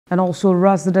And also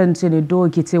residents in Ido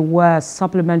Ekiti, where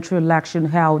supplementary election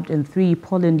held in 3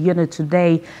 polling units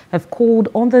today, have called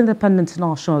on the Independent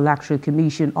National Electoral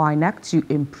Commission INEC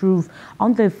to improve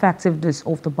on the effectiveness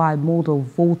of the bimodal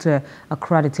voter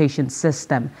accreditation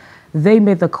system. They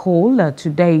made the call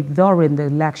today during the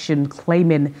election,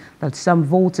 claiming that some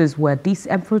voters were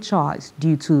disenfranchised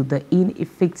due to the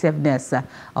ineffectiveness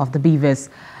of the beavers.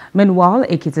 Meanwhile,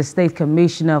 Ekiti State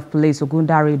Commissioner of Police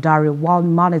Ogundari, while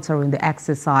monitoring the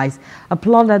exercise,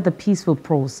 applauded the peaceful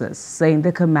process, saying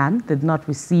the command did not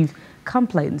receive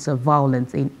complaints of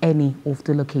violence in any of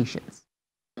the locations.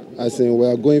 As in, we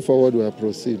are going forward, we are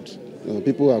proceed.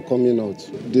 People are coming out.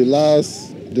 The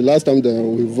last time that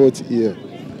we vote here,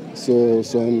 so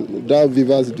some that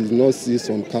vivers did not see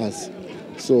some cars.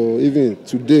 So even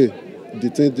today, the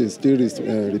thing is still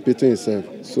repeating itself.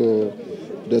 So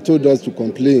they told us to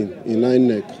complain in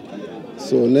INEC.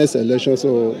 So next election,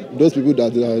 so those people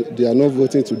that they are not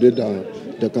voting today,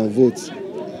 they can vote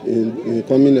in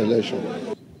coming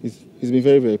election. It's been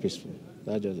very, very peaceful.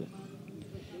 That's just it.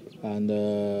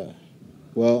 And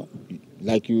well,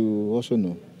 like you also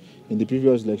know, in the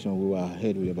previous election we were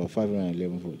ahead with about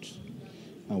 511 votes,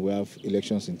 and we have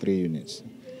elections in 3 units.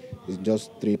 It's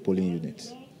just 3 polling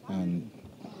units, and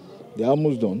they're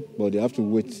almost done, but they have to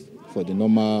wait for the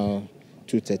normal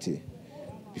 2:30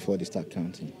 before they start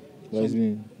counting. But it's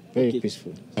been very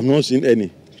peaceful. I've not seen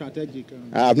any. Strategic.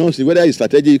 I have not seen, whether it's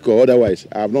strategic or otherwise,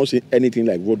 I have not seen anything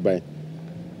like vote by.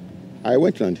 I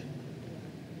went round.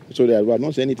 So there was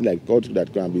not anything like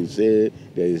that can be say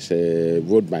there is a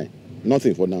vote by.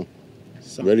 Nothing for now.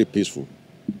 Very peaceful.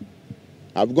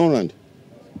 I've gone round.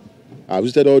 I've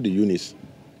visited all the units,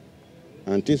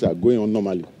 and things are going on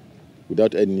normally,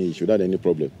 without any issue, without any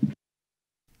problem.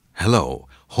 Hello,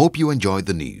 hope you enjoyed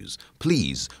the news.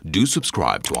 Please do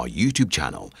subscribe to our YouTube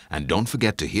channel and don't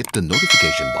forget to hit the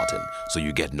notification button so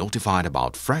you get notified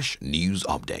about fresh news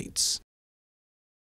updates.